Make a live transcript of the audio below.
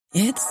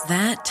It's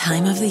that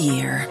time of the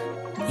year.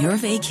 Your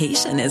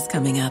vacation is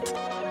coming up.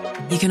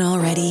 You can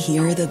already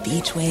hear the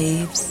beach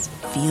waves,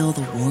 feel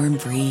the warm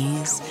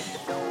breeze,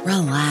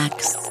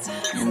 relax,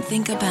 and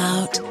think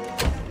about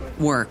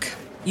work.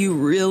 You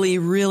really,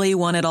 really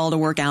want it all to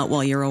work out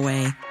while you're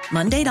away.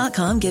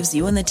 Monday.com gives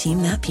you and the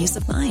team that peace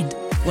of mind.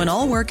 When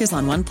all work is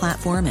on one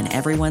platform and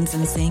everyone's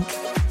in sync,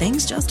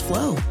 things just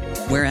flow.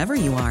 Wherever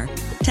you are,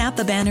 tap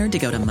the banner to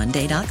go to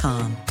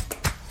Monday.com.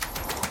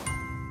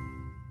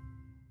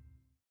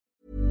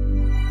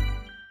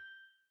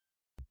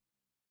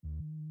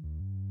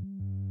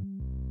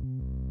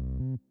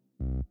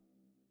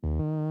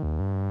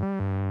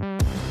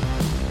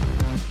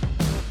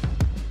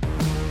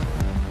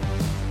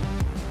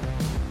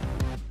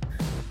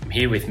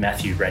 Here with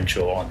Matthew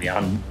Renshaw on the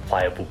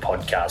Unplayable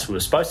podcast. We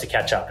were supposed to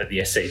catch up at the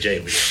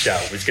SCG, which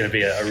was going to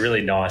be a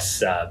really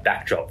nice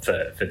backdrop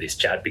for this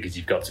chat, because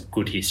you've got some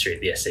good history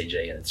at the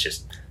SCG, and it's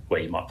just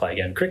where you might play a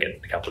game of cricket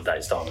in a couple of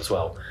days' time as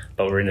well.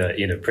 But we're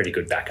in a pretty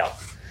good backup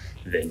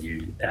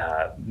venue.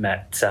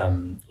 Matt,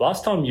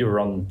 last time you were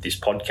on this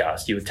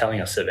podcast, you were telling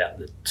us about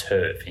the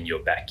turf in your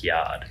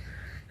backyard.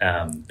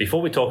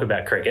 Before we talk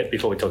about cricket,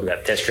 before we talk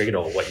about Test cricket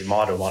or what you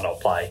might or might not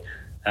play,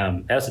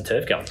 how's the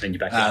turf going in your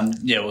backyard?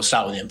 We'll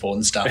start with the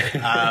important stuff.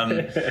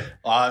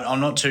 I'm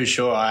not too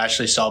sure. I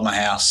actually sold my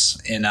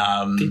house in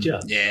Did you?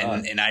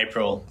 in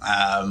April,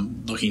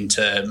 looking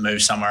to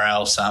move somewhere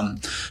else.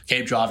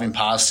 Keep driving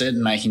past it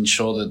and making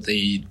sure that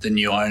the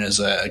new owners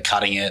are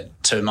cutting it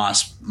to my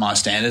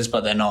standards,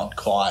 but they're not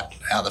quite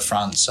out the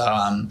front. So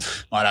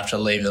might have to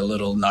leave a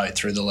little note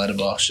through the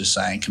letterbox just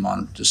saying, come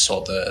on, just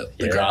sort the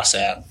grass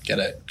out, get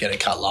it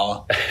cut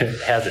lower.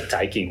 How's it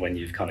taking when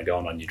you've kind of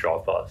gone on your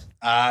drive-bys?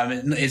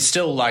 It's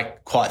still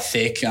like quite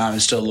thick.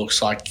 It still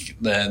looks like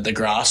the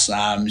grass.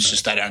 It's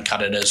just they don't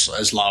cut it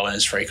as low and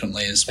as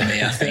frequently as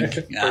me, I think.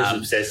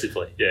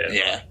 Obsessively,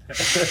 yeah.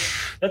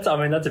 That's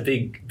a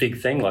big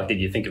ththing. Like,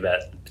 did you think about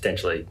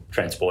potentially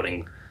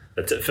transporting?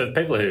 For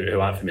people who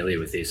aren't familiar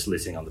with this,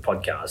 listening on the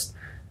podcast,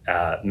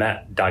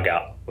 Matt dug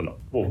up.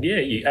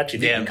 You actually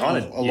did.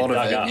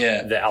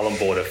 The Allen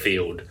Border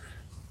field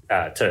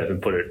turf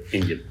and put it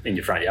in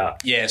your front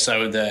yard. Yeah,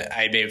 so the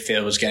AB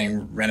field was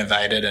getting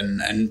renovated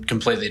and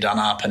completely done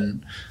up,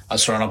 and I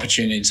saw an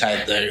opportunity to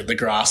take the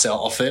grass out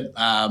off it.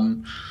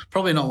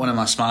 Probably not one of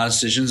my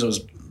smartest decisions. It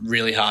was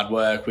really hard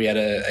work. We had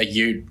a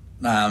ute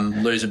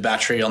lose a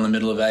battery on the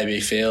middle of AB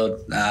field.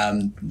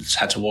 Just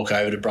had to walk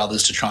over to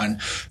Brothers to try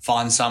and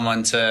find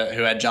someone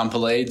who had jumper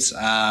leads.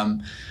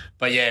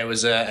 But yeah, it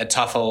was a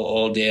tough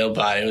ordeal,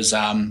 but it was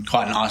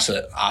quite nice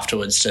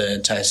afterwards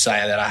to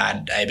say that I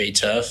had AB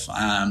turf.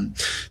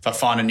 If I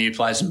find a new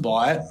place and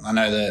buy it, I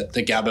know that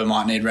the Gabba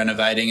might need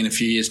renovating in a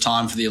few years'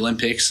 time for the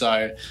Olympics,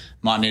 so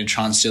might need to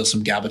try and steal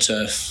some Gabba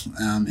turf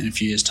in a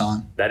few years'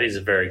 time. That is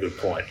a very good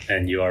point,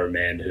 and you are a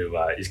man who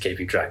is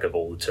keeping track of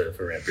all the turf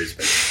around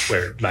Brisbane,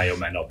 where it may or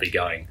may not be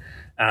going.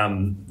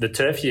 The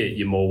turf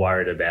you're more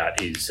worried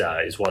about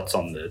is what's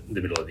on the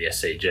middle of the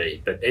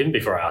SCG. But even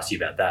before I ask you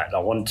about that, I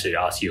wanted to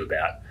ask you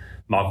about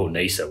Michael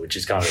Neser, which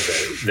is kind of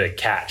the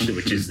catch,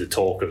 which is the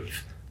talk of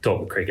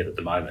cricket at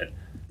the moment.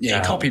 Yeah,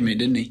 he copied me,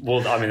 didn't he?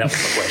 Well, that was my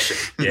question.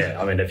 Yeah,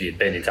 have you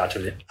been in touch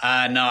with him?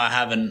 No, I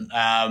haven't.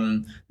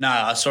 No,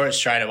 I saw it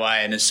straight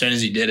away, and as soon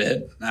as he did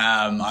it,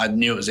 I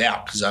knew it was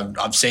out because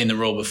I've seen the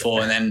rule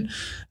before. And then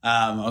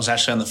I was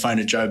actually on the phone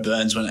to Joe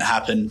Burns when it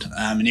happened,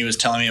 and he was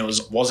telling me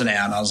it wasn't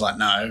out. And I was like,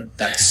 no,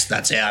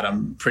 that's out.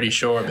 I'm pretty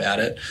sure about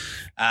it.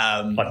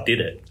 I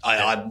did it.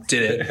 I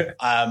did it.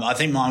 I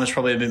think mine was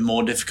probably a bit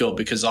more difficult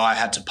because I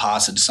had to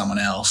pass it to someone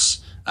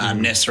else.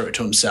 Ness threw it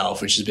to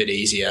himself, which is a bit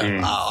easier,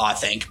 I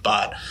think.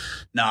 But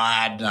no, I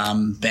had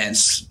Ben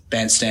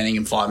standing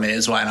in 5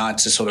 meters away, and I had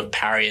to sort of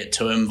parry it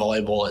to him,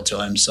 volleyball it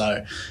to him.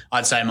 So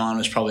I'd say mine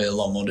was probably a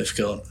lot more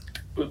difficult.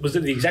 Was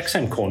it the exact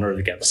same corner of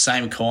the gap?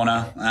 Same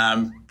corner.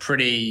 Mine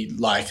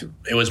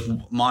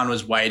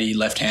was weighty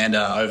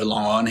left-hander over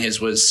long on. His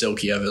was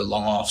silky over the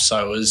long off.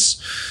 So it was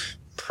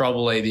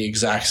probably the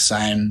exact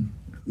same.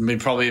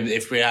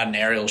 If we had an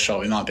aerial shot,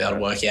 we might be able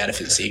to work out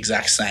if it's the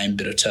exact same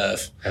bit of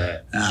turf.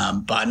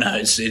 But no,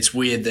 it's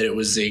weird that it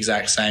was the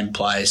exact same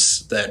place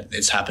that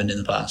it's happened in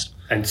the past.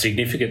 And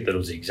significant that it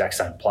was the exact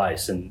same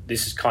place. And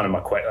this is kind of my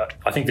question.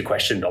 I think the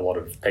question a lot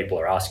of people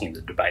are asking in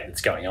the debate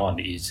that's going on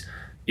is,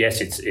 yes,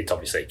 it's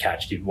obviously a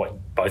catch.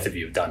 What both of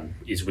you have done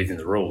is within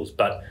the rules,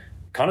 but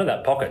kind of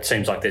that pocket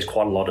seems like there's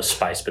quite a lot of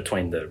space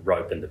between the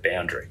rope and the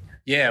boundary.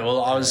 Yeah,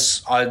 well, I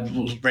was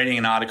reading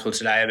an article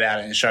today about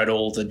it, and it showed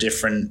all the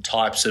different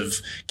types of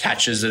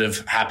catches that have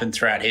happened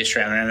throughout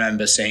history. I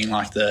remember seeing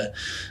like the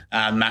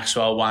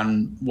Maxwell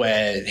one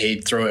where he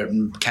threw it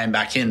and came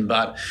back in.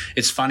 But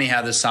it's funny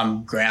how there's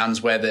some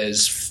grounds where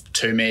there's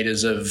 2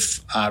 meters of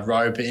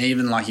rope, and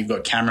even like you've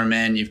got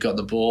cameramen, you've got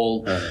the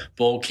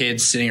ball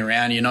kids sitting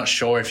around. You're not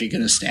sure if you're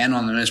going to stand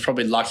on them. It's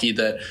probably lucky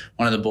that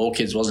one of the ball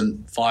kids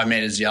wasn't 5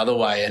 meters the other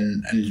way,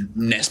 and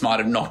Ness might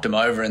have knocked him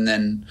over and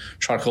then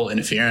tried to call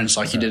interference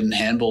like you did in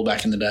handball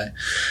back in the day.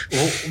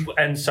 Well,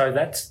 and so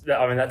that's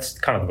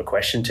kind of the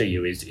question to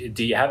you is,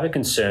 do you have a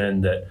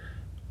concern that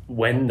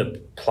when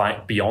the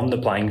beyond the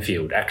playing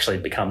field actually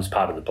becomes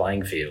part of the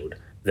playing field,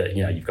 that,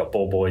 you know, you've got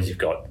ball boys, you've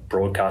got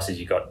broadcasters,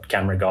 you've got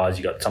camera guys,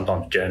 you've got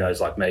sometimes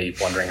journos like me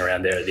wandering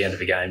around there at the end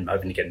of a game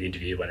hoping to get an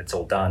interview when it's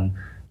all done.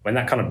 When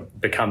that kind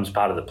of becomes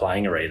part of the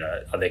playing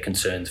arena, are there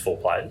concerns for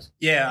players?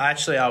 Yeah,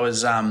 actually, I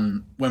was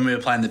when we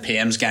were playing the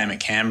PM's game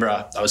at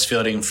Canberra, I was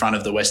fielding in front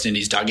of the West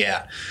Indies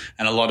dugout,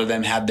 and a lot of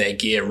them had their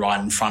gear right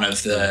in front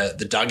of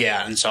the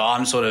dugout, and so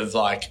I'm sort of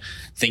like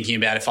thinking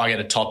about if I get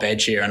a top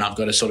edge here and I've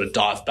got to sort of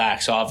dive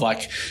back. So I've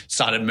like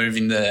started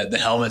moving the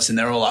helmets, and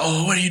they're all like,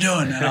 "Oh, what are you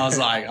doing?" And I was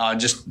like, "I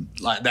just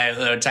like they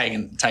were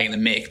taking the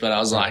mick," but I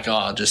was like, "Oh,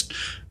 I'll just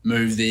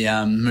move the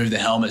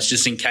helmets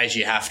just in case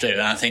you have to."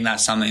 And I think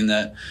that's something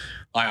that,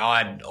 like,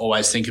 I'd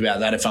always think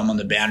about that if I'm on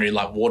the boundary,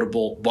 like water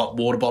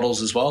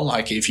bottles as well.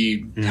 Like if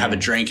you have a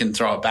drink and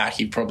throw it back,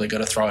 you've probably got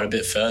to throw it a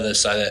bit further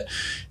so that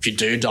if you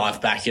do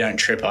dive back, you don't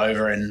trip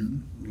over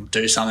and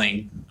do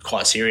something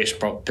quite serious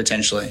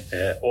potentially.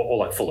 Yeah, or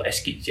like full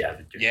eskies you have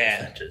at your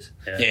matches.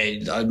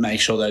 Yeah, I'd make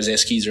sure those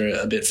eskies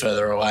are a bit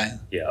further away.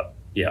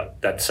 Yeah,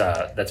 that's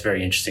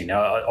very interesting.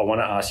 Now, I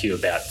want to ask you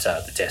about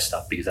the test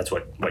stuff, because that's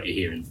what you're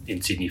here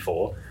in Sydney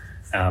for.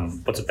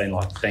 What's it been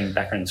like being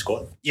back in the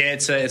squad? Yeah,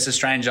 it's a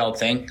strange old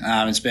thing.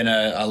 It's been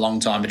a long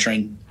time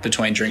between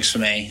drinks for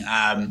me.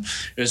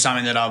 It was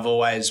something that I've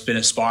always been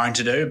aspiring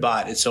to do,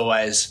 but it's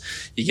always,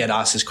 you get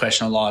asked this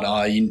question a lot.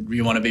 Oh,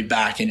 you want to be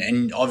back,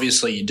 and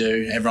obviously you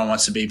do. Everyone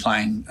wants to be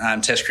playing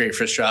Test cricket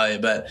for Australia,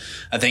 but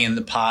I think in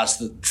the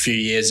past few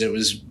years it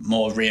was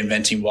more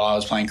reinventing why I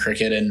was playing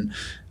cricket, and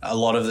a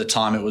lot of the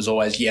time it was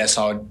always, yes,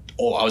 I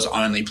was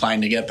only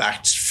playing to get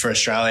back for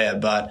Australia,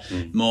 but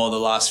more the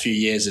last few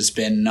years it's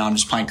been, no, I'm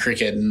just playing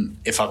cricket, and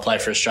if I play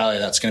for Australia,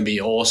 that's going to be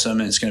awesome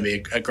and it's going to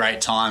be a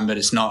great time, but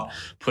it's not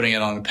putting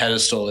it on a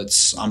pedestal.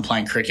 It's, I'm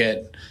playing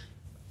cricket.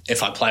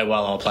 If I play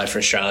well, I'll play for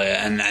Australia,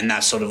 and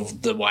that's sort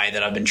of the way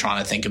that I've been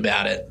trying to think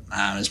about it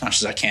as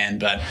much as I can.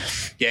 But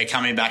yeah,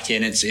 coming back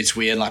in, it's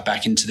weird. Like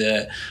back into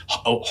the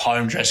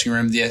home dressing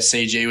room, the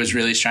SCG was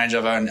really strange.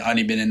 I've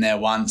only been in there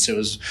once. It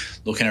was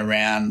looking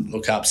around,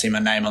 look up, see my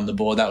name on the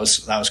board. That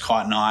was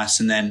quite nice.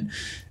 And then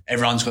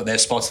everyone's got their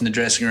spots in the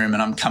dressing room,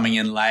 and I'm coming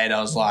in late.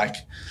 I was like,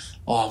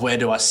 oh, where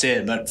do I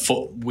sit? But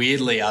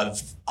weirdly,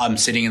 I'm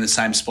sitting in the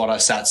same spot I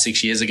sat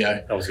 6 years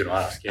ago. I was going to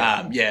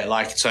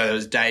ask, so there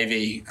was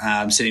Davey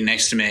sitting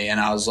next to me, and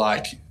I was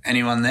like,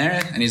 anyone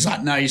there? And he's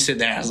like, no, you sit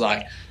there. I was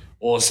like,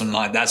 awesome.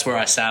 Like, that's where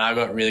I sat. I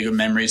got really good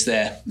memories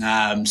there.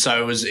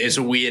 So it's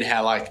weird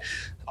how, like,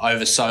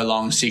 over so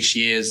long, 6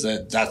 years,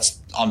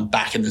 I'm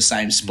back in the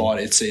same spot.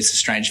 It's a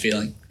strange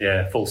feeling.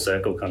 Yeah, full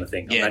circle kind of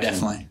thing. Yeah,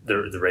 definitely.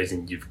 The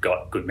reason you've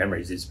got good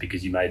memories is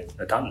because you made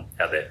a ton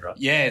out there, right?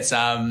 Yeah, it's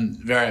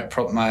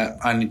my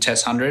only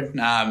Test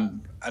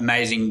 100.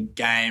 Amazing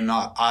game.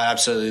 I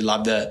absolutely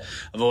loved it.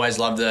 I've always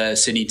loved the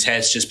Sydney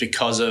Test just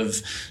because of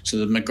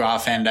sort of the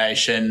McGrath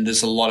Foundation.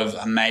 There's a lot of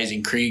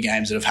amazing cricket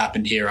games that have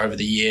happened here over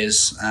the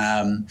years.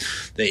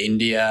 The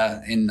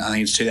India in, I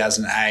think it's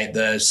 2008,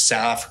 the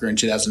South Africa in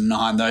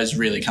 2009, those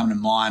really come to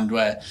mind,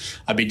 where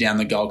I'd be down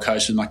the Gold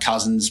Coast with my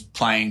cousins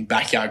playing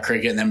backyard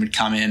cricket, and then we'd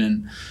come in.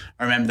 And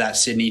I remember that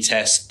Sydney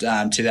Test,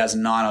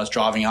 2009, I was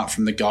driving up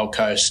from the Gold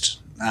Coast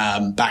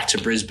back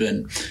to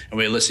Brisbane, and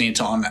we were listening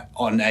to on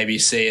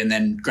ABC, and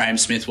then Graham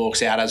Smith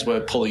walks out as we're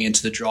pulling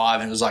into the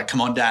drive, and it was like,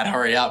 come on, Dad,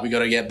 hurry up, we got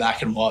to get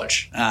back and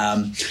watch.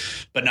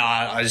 But no,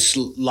 I just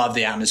love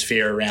the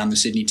atmosphere around the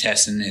Sydney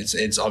Test, and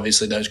it's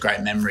obviously those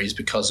great memories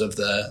because of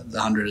the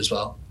 100 as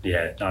well.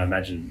 Yeah, no, I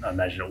imagine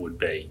it would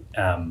be.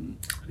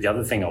 The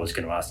other thing I was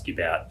going to ask you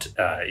about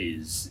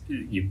is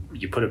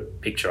you put a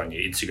picture on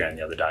your Instagram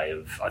the other day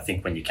of, I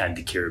think, when you came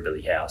to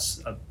Kirribilli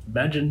House.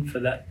 Imagine for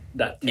that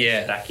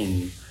back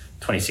in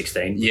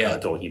 2016, we were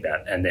talking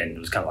about, and then it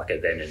was kind of like a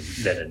then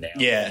and now.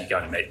 Yeah. You're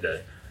going to meet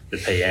the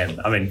PM.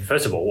 I mean,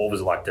 first of all, what was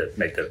it like to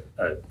meet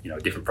a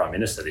different Prime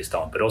Minister this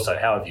time? But also,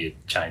 how have you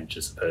changed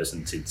as a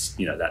person since,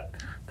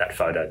 that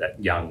photo, that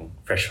young,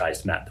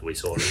 fresh-faced Matt that we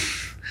saw?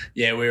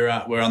 Yeah, we're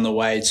on the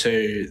way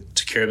to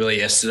Kirribilli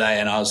yesterday,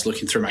 and I was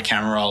looking through my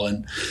camera roll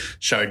and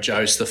showed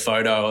Jose the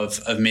photo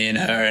of me and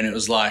her, and it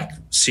was like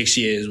 6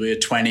 years. We were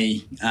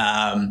 20,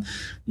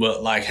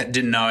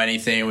 didn't know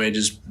anything. We were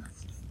just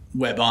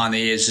wet behind the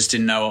ears, just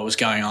didn't know what was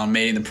going on.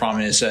 Meeting the Prime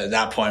Minister at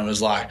that point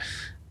was like,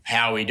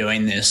 how are we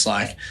doing this?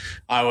 Like,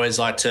 I always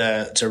like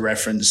to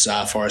reference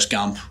Forrest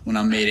Gump when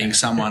I'm meeting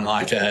someone.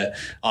 Like,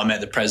 I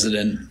met the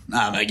president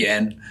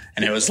again,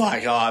 and it was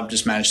like, I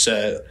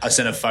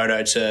sent a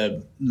photo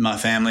to my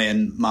family,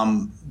 and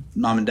mum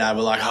and dad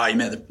were like, oh, you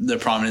met the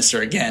Prime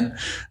Minister again.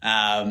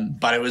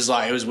 But it was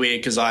weird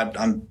because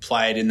I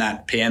played in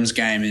that PM's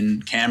game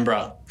in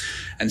Canberra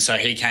And so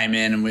he came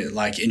in and we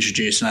like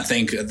introduced, and I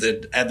think at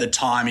the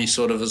time he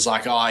sort of was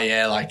like, oh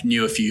yeah, like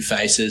knew a few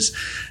faces.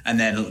 And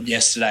then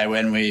yesterday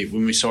when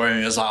we saw him,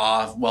 he was like,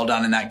 oh, well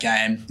done in that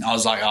game. I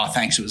was like, oh,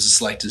 thanks, it was a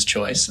selector's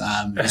choice.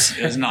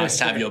 It was nice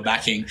to have your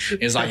backing.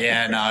 He was like,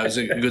 yeah, no, it was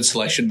a good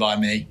selection by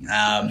me.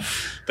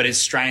 But it's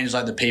strange,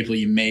 like the people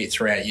you meet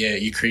throughout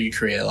your cricket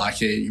career, like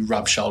you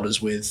rub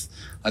shoulders with,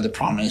 like the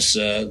Prime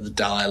Minister, the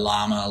Dalai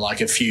Lama,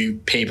 like a few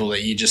people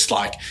that you just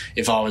like,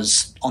 if I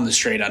was on the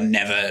street, I'd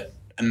never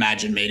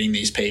imagine meeting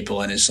these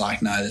people. And it's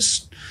like, no,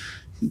 this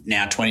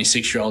now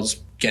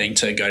 26-year-olds getting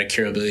to go to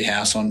Kirribilli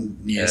House on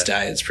New Year's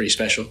Day. It's pretty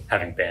special.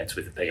 Having bands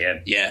with the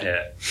PM.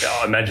 Yeah.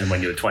 I imagine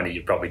when you were 20,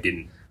 you probably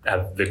didn't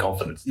have the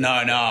confidence. No,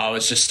 I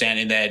was just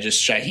standing there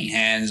just shaking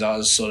hands. I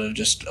was sort of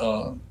just,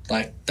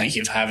 like, thank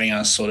you for having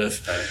us, sort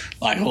of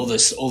like all the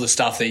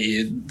stuff that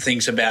you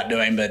thinks about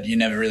doing, but you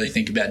never really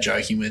think about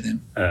joking with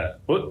him.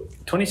 Well,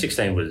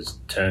 2016 was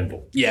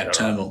Turnbull. Yeah,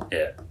 Turnbull. Right?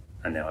 Yeah.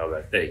 And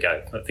now there you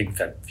go. I think we've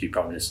had a few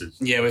prime ministers.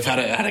 Yeah, we've had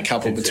a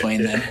couple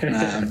between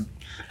them.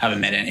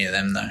 Haven't met any of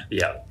them though.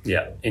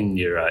 Yeah. In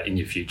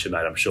your future,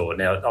 mate, I'm sure.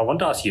 Now, I wanted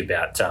to ask you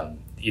about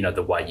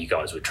the way you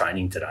guys were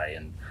training today,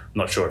 and I'm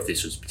not sure if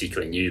this was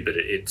particularly new, but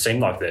it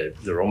seemed like there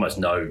were almost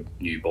no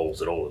new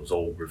balls at all. It was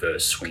all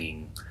reverse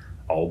swinging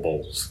old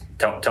balls.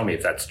 Tell me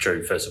if that's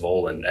true, first of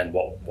all, and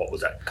what was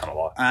that kind of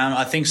like?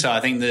 I think so. I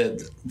think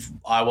that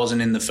I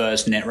wasn't in the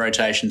first net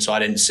rotation, so I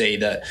didn't see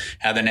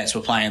how the nets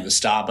were playing at the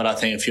start, but I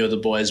think a few of the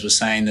boys were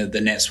saying that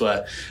the nets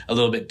were a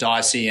little bit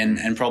dicey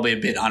and probably a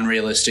bit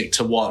unrealistic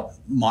to what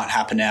might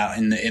happen out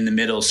in the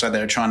middle, so they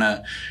were trying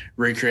to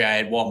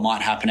recreate what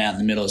might happen out in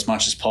the middle as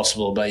much as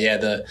possible. But yeah,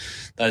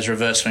 those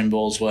reverse swing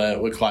balls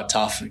were quite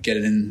tough. Get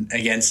it in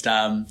against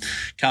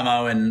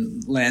Camo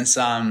and Lance.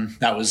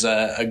 That was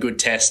a good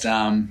test.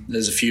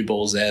 There's a few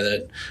balls there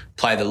that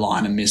play the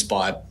line and miss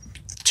by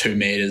 2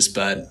 meters,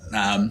 but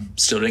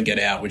still didn't get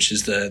out, which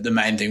is the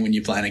main thing when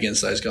you're playing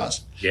against those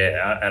guys.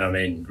 Yeah, and I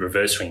mean,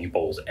 reverse swinging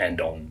balls and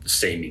on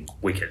seaming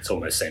wickets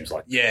almost seems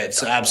like... Yeah,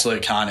 it's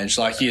absolute carnage.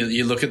 Like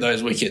you look at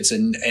those wickets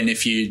and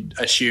if you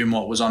assume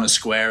what was on a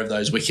square of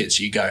those wickets,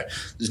 you go,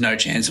 there's no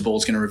chance the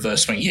ball's going to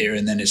reverse swing here,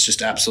 and then it's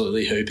just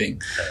absolutely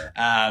hooping.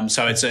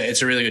 So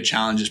it's a really good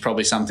challenge. It's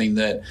probably something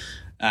that...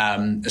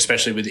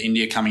 especially with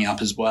India coming up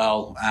as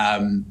well,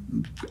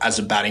 as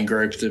a batting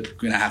group, they're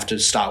going to have to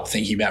start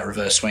thinking about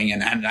reverse swing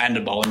and a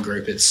bowling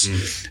group. It's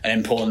an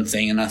important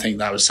thing, and I think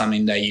that was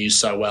something they used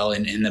so well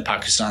in the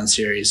Pakistan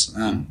series.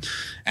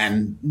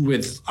 And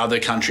with other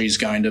countries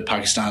going to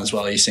Pakistan as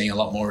well, you're seeing a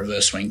lot more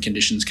reverse swing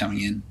conditions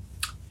coming in.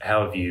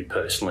 How have you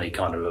personally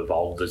kind of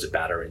evolved as a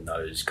batter in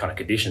those kind of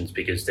conditions?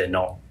 Because they're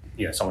not,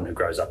 someone who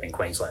grows up in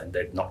Queensland,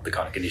 they're not the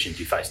kind of conditions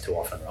you face too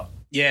often, right?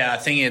 Yeah, I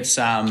think it's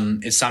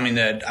something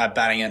that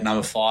batting at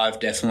number 5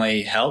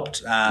 definitely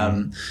helped.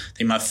 I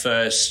think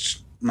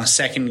my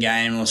second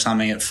game or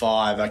something at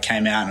 5, I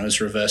came out and it was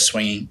reverse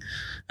swinging,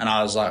 and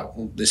I was like,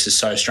 well, this is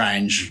so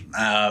strange.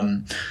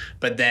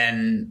 But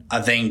then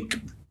I think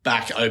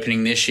back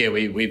opening this year,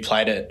 we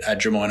played at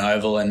Drummoyne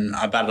Oval, and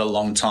I batted a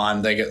long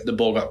time. The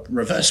ball got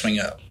reverse swing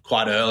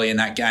quite early in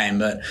that game,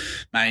 but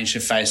managed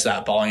to face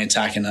that bowling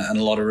attack and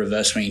a lot of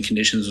reverse swinging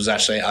conditions was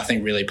actually, I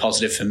think, really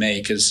positive for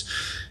me, because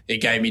it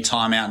gave me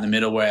time out in the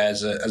middle, where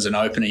as an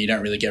opener you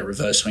don't really get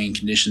reverse swinging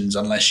conditions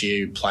unless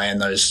you play in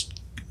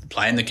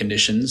the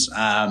conditions.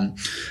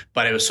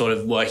 But it was sort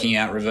of working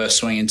out reverse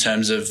swing in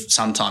terms of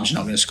sometimes you're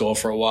not going to score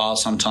for a while,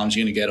 sometimes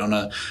you're going to get on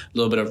a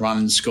little bit of run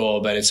and score,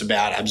 but it's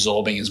about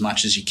absorbing as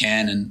much as you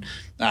can.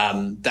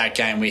 And that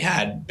game we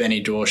had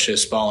Benny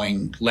Dorshus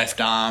bowling left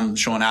arm,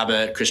 Sean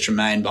Abbott, Chris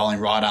Tremaine bowling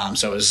right arm.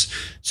 So it was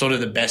sort of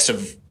the best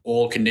of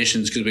all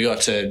conditions, because we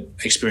got to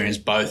experience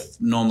both.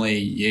 Normally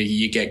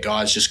you get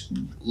guys just a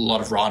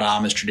lot of right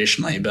armers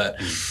traditionally,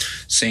 but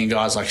seeing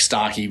guys like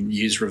Starkey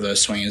use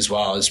reverse swing as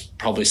well is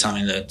probably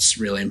something that's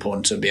really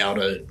important to be able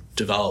to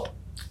develop.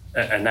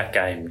 And that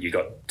game, you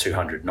got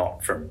 200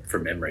 not from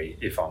memory,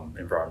 if I'm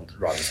right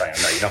in saying.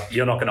 No,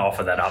 you're not going to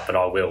offer that up, but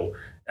I will.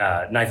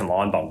 Nathan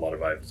Lyon bumped a lot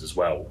of overs as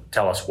well.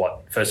 Tell us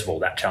what, first of all,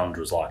 that challenge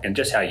was like, and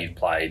just how you've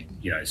played,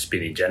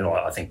 spin in general.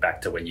 I think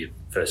back to when you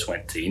first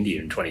went to India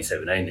in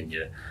 2017, and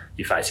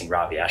you're facing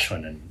Ravi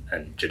Ashwin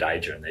and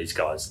Jadeja and these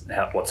guys.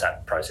 What's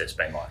that process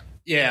been like?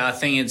 Yeah, I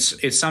think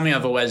it's something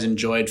I've always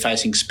enjoyed,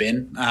 facing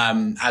spin.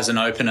 As an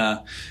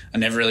opener, I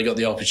never really got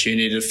the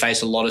opportunity to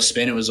face a lot of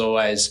spin. It was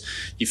always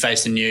you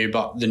face the new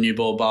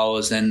ball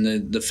bowlers,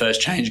 then the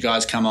first change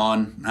guys come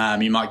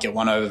on. You might get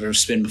one over of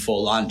spin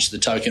before lunch, the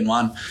token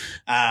one.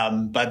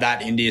 But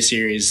that India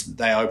series,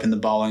 they opened the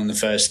bowling in the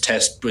first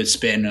test with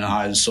spin, and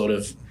I was sort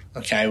of,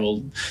 okay,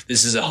 well,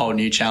 this is a whole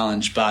new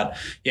challenge. But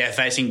yeah,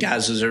 facing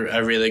Gaz was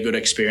a really good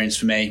experience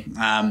for me.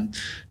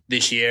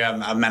 This year,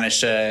 I've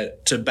managed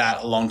to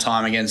bat a long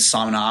time against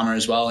Simon Harmer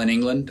as well in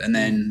England, and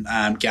then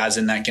Gaz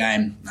in that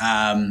game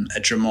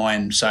at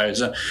Drummoyne. So it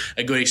was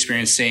a good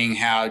experience seeing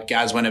how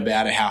Gaz went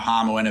about it, how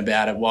Harmer went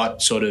about it,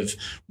 what sort of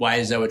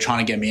ways they were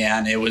trying to get me out.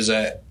 And it was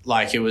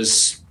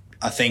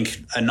I think,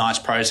 a nice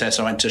process.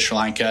 I went to Sri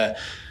Lanka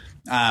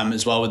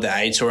as well with the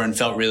A Tour and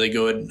felt really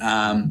good.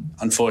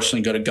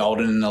 Unfortunately got a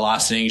golden in the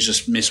last innings,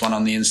 just missed one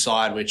on the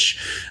inside, which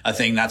I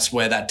think that's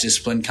where that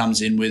discipline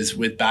comes in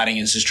with batting,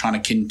 is just trying to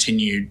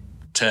continue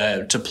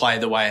to play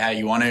the way how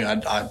you want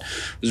to. I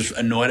was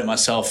annoyed at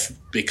myself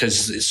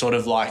because it's sort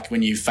of like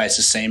when you face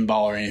a seam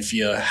bowler, and if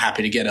you're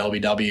happy to get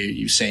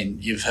LBW,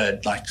 you've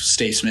heard like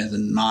Steve Smith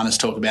and Marnus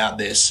talk about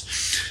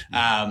this.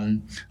 I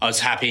was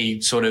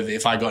happy sort of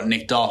if I got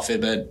nicked off it,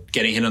 but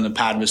getting hit on the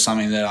pad was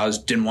something that I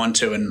didn't want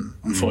to, and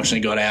unfortunately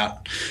got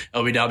out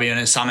LBW. And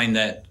it's something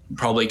that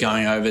probably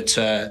going over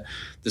to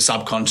the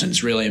subcontinent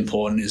is really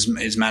important,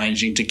 is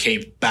managing to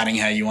keep batting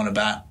how you want to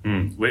bat.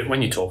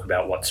 When you talk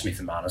about what Smith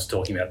and Marnus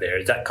talking about there,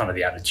 is that kind of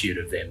the attitude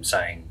of them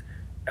saying,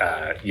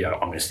 I'm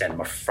going to stand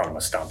in front of my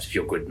stumps. If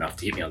you're good enough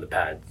to hit me on the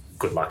pad,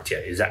 good luck to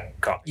you. Is that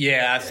kind of...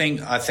 Yeah, I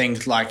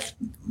think like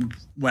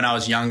when I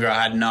was younger,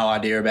 I had no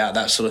idea about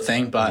that sort of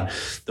thing, but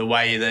the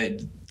way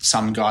that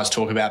some guys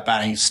talk about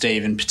batting,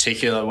 Steve in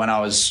particular, when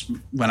I was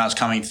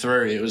coming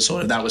through, it was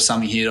sort of, that was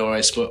something he'd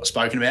always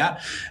spoken about,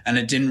 and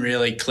it didn't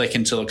really click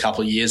until a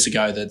couple of years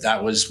ago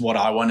that was what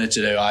I wanted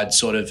to do. I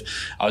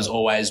was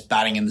always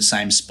batting in the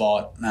same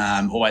spot,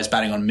 always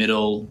batting on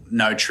middle,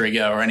 no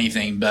trigger or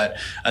anything. But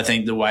I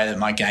think the way that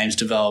my game's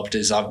developed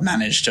is I've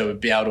managed to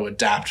be able to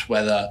adapt,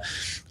 whether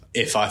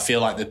if I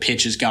feel like the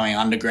pitch is going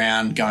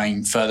underground,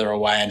 going further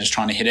away and just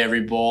trying to hit every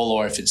ball,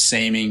 or if it's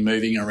seaming,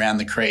 moving around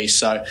the crease.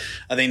 So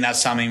I think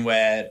that's something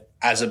where,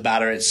 as a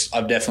batter,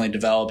 I've definitely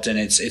developed, and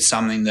it's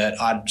something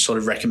that I'd sort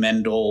of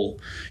recommend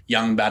all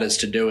young batters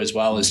to do as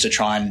well, is to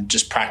try and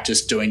just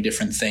practice doing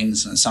different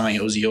things. And something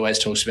that he always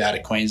talks about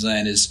at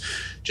Queensland is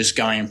just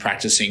going and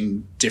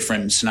practicing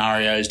different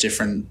scenarios,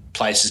 different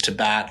places to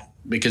bat.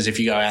 Because if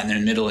you go out in the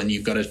middle and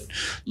you've got to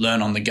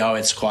learn on the go,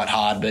 it's quite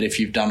hard. But if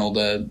you've done all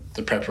the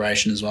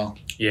preparation as well.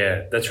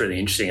 Yeah, that's really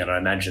interesting. And I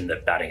imagine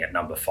that batting at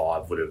number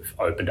 5 would have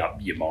opened up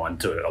your mind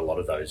to a lot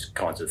of those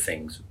kinds of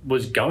things.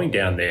 Was going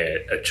down there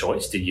a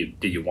choice? Did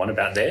you want to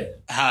bat there?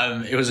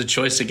 It was a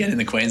choice to get in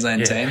the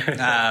Queensland team.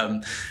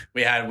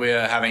 We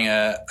were having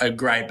a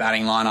great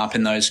batting lineup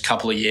in those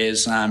couple of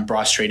years.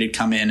 Bryce Street had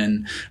come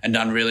in and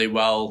done really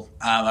well,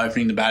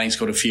 opening the batting,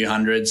 scored a few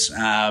hundreds.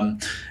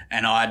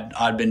 And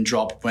I'd been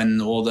dropped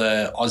when all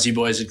the Aussie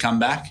boys had come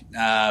back.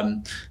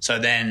 So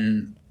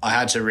then I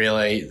had to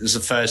it was the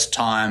first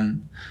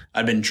time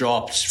I'd been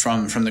dropped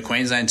from the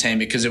Queensland team,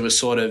 because it was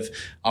sort of,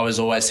 I was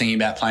always thinking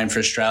about playing for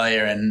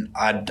Australia, and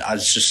I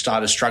just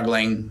started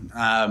struggling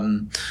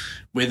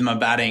with my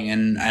batting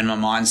and my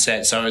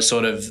mindset. So it was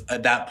sort of,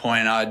 at that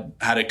point, I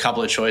had a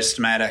couple of choices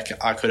to make.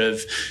 I could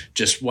have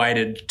just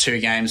waited 2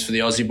 games for the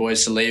Aussie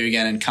boys to leave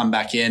again and come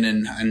back in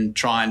and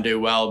try and do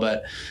well.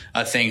 But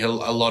I think a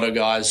lot of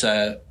guys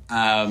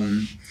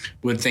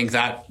would think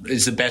that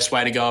is the best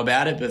way to go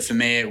about it. But for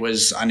me, it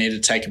was, I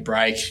needed to take a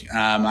break.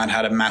 I'd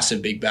had a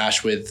massive big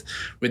bash with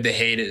the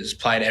Heaters,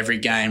 played every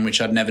game, which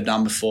I'd never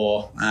done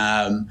before.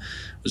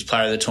 Was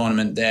player of the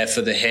tournament there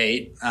for the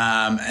Heat.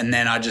 And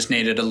then I just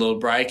needed a little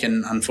break,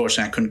 and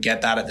unfortunately I couldn't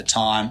get that at the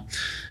time.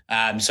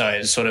 So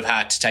I sort of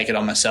had to take it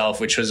on myself,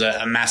 which was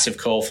a massive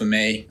call for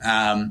me.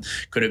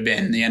 Could have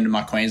been the end of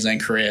my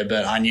Queensland career,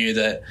 but I knew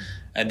that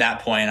at that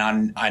point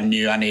I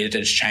knew I needed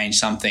to change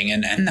something,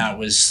 and that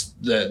was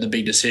the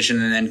big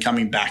decision. And then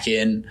coming back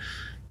in,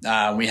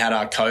 we had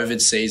our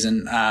COVID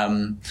season,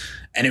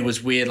 and it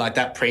was weird. Like,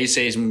 that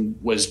preseason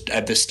was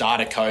at the start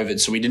of COVID,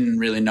 so we didn't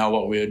really know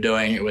what we were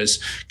doing. It was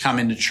come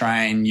in to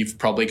train, you've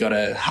probably got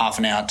a half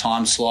an hour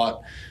time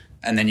slot,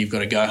 and then you've got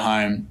to go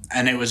home.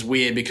 And it was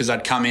weird because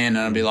I'd come in and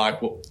I'd be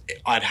like, well,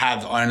 I'd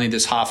have only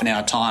this half an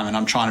hour time, and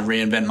I'm trying to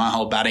reinvent my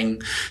whole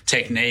batting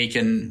technique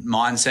and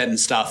mindset and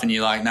stuff. And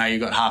you're like, no,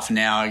 you've got half an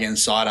hour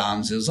against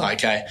sidearms. It was like,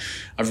 okay,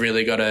 I've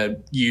really got to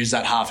use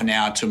that half an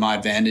hour to my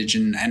advantage,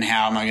 and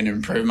how am I going to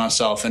improve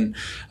myself? And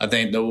I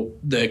think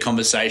the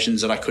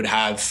conversations that I could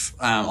have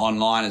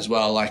online as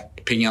well, like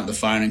picking up the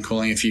phone and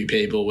calling a few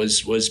people,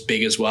 was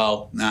big as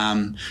well.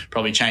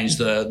 Probably changed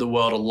the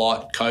world a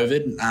lot,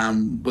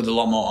 COVID, with a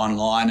lot more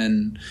online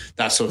and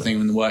that sort of thing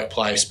in the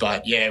workplace.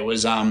 But yeah, it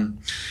was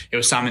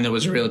something that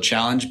was a real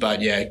challenge,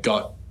 but yeah,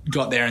 got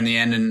there in the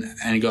end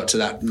and got to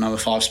that number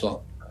 5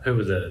 spot. Who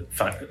were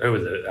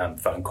the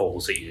phone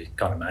calls that you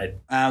kind of made?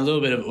 A little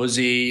bit of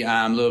Uzi,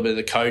 a little bit of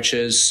the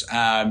coaches,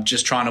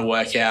 just trying to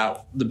work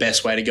out the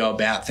best way to go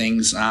about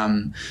things.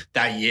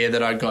 That year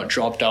that I got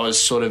dropped, I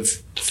was sort of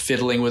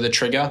fiddling with a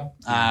trigger.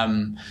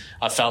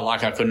 I felt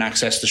like I couldn't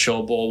access the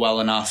short ball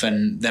well enough,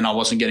 and then I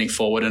wasn't getting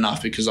forward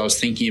enough because I was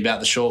thinking about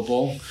the short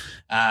ball.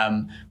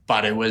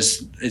 But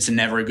it's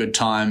never a good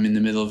time in the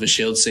middle of a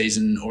Shield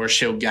season or a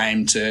Shield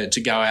game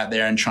to go out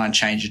there and try and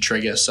change your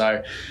trigger.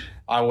 So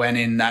I went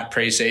in that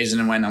preseason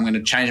and went, I'm going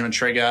to change my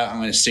trigger. I'm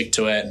going to stick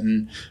to it.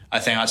 And I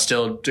think I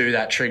still do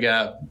that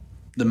trigger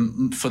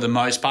for the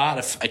most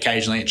part.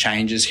 Occasionally it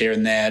changes here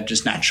and there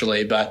just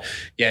naturally. But,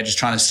 yeah, just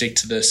trying to stick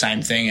to the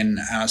same thing. And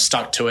I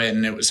stuck to it,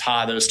 and it was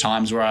hard. There was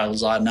times where I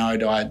was like, no,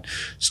 do I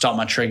stop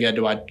my trigger?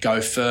 Do I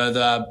go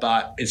further?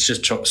 But it's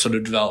just sort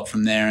of developed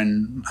from there,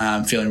 and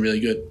I'm feeling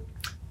really good.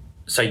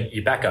 So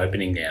you're back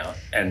opening now,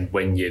 and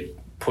when you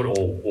put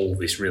all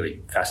this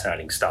really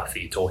fascinating stuff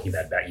that you're talking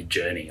about your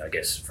journey, I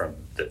guess, from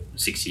the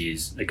 6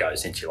 years ago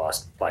since you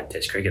last played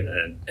Test cricket,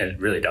 and it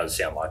really does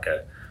sound like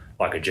a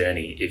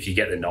journey. If you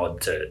get the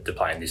nod to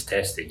play in this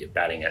Test, that you're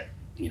batting at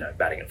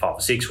 5 or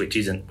 6, which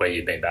isn't where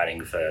you've been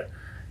batting for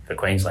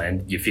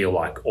Queensland, you feel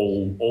like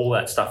all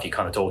that stuff you're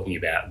kind of talking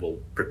about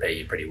will prepare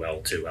you pretty well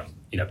to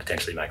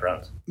potentially make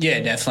runs. Yeah,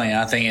 definitely.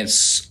 I think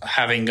it's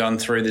having gone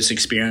through this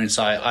experience,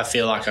 I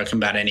feel like I can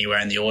bat anywhere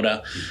in the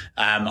order.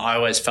 I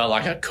always felt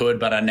like I could,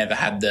 but I never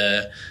had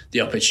the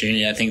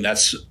opportunity. I think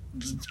that's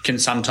can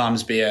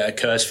sometimes be a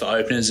curse for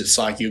openers. It's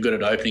like you're good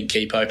at opening,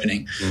 keep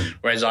opening.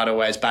 Whereas I'd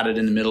always batted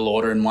in the middle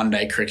order in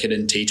one-day cricket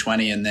and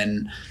T20, and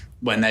then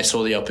when they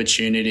saw the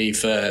opportunity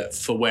for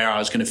where I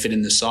was going to fit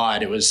in the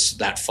side, it was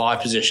that 5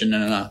 position.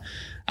 And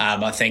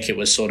I think it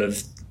was sort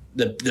of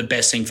the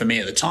best thing for me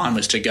at the time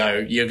was to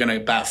go, you're going to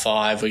bat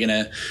 5, we're going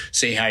to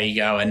see how you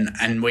go.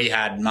 And we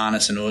had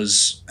Marnus and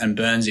Uz and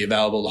Burnsy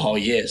available the whole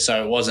year.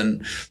 So it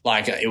wasn't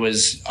like it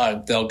was,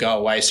 they'll go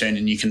away soon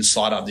and you can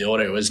slide up the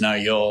order. It was, no,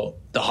 you're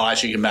the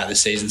highest you can bat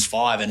this season's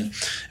 5.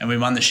 And we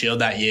won the Shield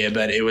that year,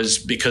 but it was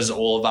because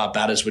all of our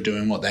batters were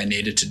doing what they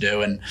needed to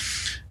do. And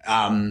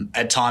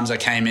at times I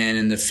came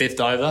in the 5th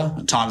over,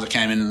 at times I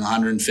came in the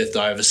 105th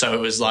over. So it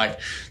was like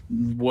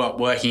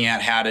working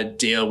out how to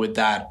deal with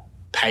that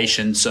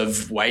patience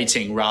of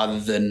waiting rather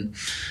than,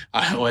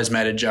 I always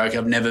made a joke,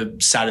 I've never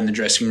sat in the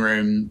dressing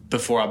room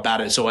before I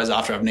batted. It's always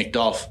after I've nicked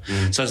off.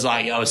 So it's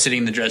like I was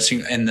sitting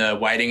in the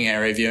waiting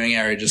area, viewing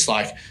area, just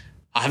like,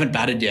 I haven't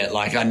batted yet.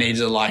 Like, I need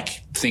to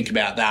think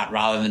about that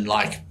rather than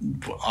I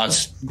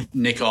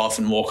nick off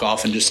and walk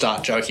off and just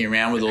start joking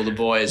around with all the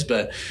boys.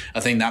 But I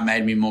think that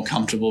made me more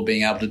comfortable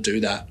being able to do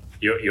that.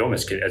 You're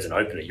almost, as an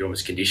opener, you're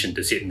almost conditioned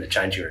to sit in the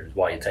changing room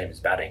while your team is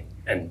batting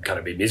and kind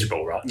of be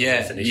miserable, right?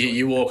 Yeah,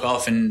 you walk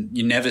off and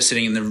you're never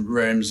sitting in the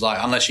rooms,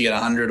 unless you get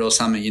 100 or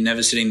something, you're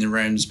never sitting in the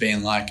rooms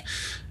being level.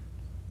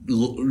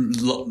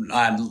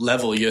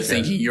 You're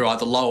thinking you're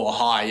either low or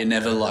high. You're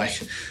never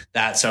like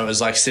that. So it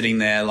was sitting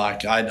there.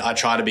 I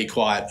try to be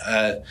quite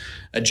a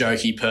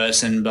jokey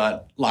person,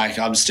 but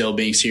I'm still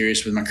being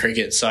serious with my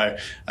cricket. So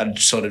I'd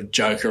sort of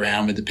joke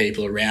around with the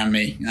people around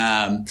me.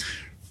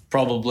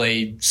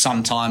 Probably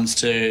sometimes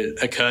to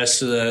a curse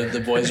to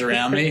the boys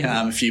around me.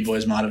 A few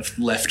boys might have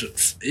left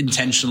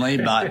intentionally,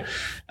 but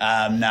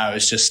no, it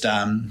was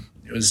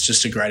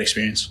just a great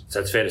experience.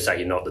 So it's fair to say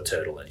you're not the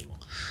turtle anymore.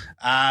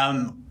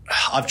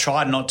 I've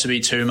tried not to be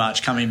too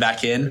much coming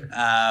back in.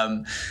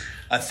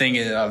 I think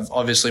I've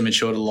obviously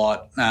matured a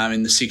lot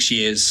in the 6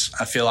 years.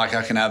 I feel like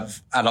I can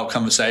have adult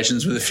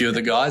conversations with a few of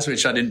the guys,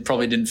 which I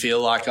probably didn't feel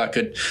like I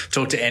could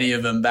talk to any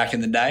of them back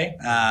in the day.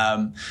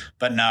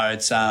 But no,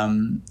 it's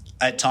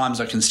at times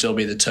I can still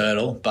be the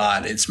turtle,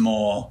 but it's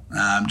more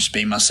just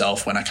being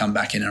myself when I come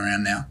back in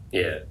around now.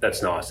 Yeah,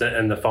 that's nice.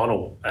 And the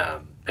final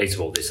piece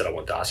of all this that I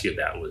wanted to ask you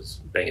about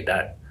was being a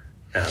dad.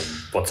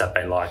 What's that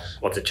been like?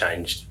 What's it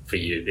changed for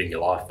you in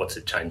your life? What's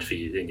it changed for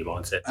you in your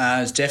mindset?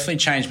 It's definitely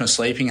changed my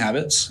sleeping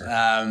habits.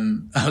 I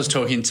was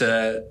talking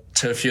to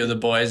a few of the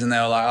boys and they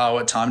were like, oh,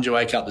 what time did you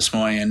wake up this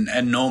morning?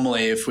 And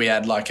normally if we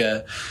had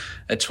a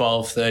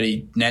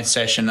 12:30 net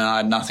session and I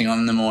had nothing on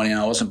in the morning,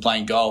 I wasn't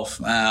playing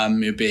golf,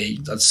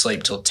 I'd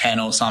sleep till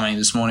 10 or something.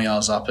 This morning I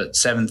was up at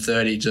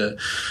 7:30 to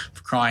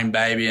crying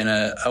baby and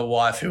a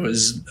wife who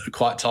was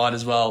quite tired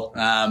as well.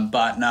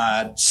 But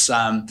no, it's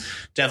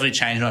definitely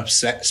changed my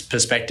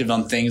perspective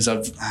on things.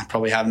 I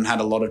probably haven't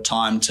had a lot of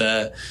time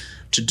to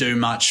do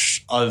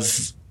much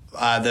of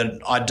that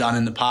I'd done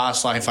in the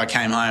past. If I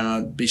came home,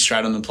 I'd be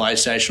straight on the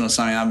PlayStation or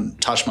something. I haven't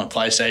touched my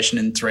PlayStation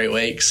in 4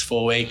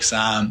 weeks.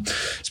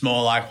 It's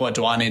more what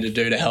do I need to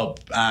do to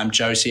help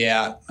Josie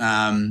out?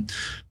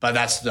 But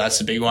that's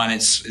the big one.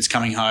 It's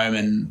coming home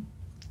and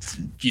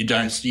you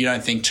don't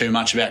think too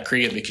much about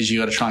cricket because you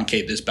got to try and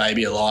keep this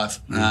baby alive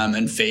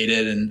and feed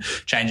it and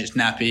change its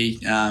nappy.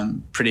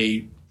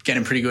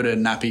 Getting pretty good at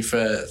nappy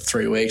for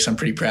 3 weeks. I'm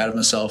pretty proud of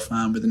myself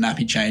with the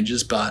nappy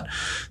changes, but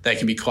they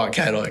can be quite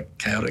chaotic.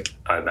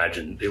 I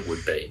imagine it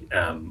would be.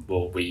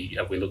 Well, we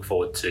look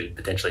forward to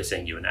potentially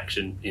seeing you in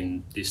action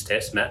in this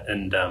Test, Matt,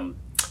 and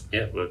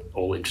we're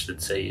all interested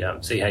to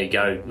see how you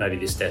go, maybe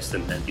this Test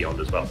and beyond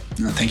as well.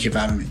 Thank you for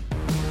having me.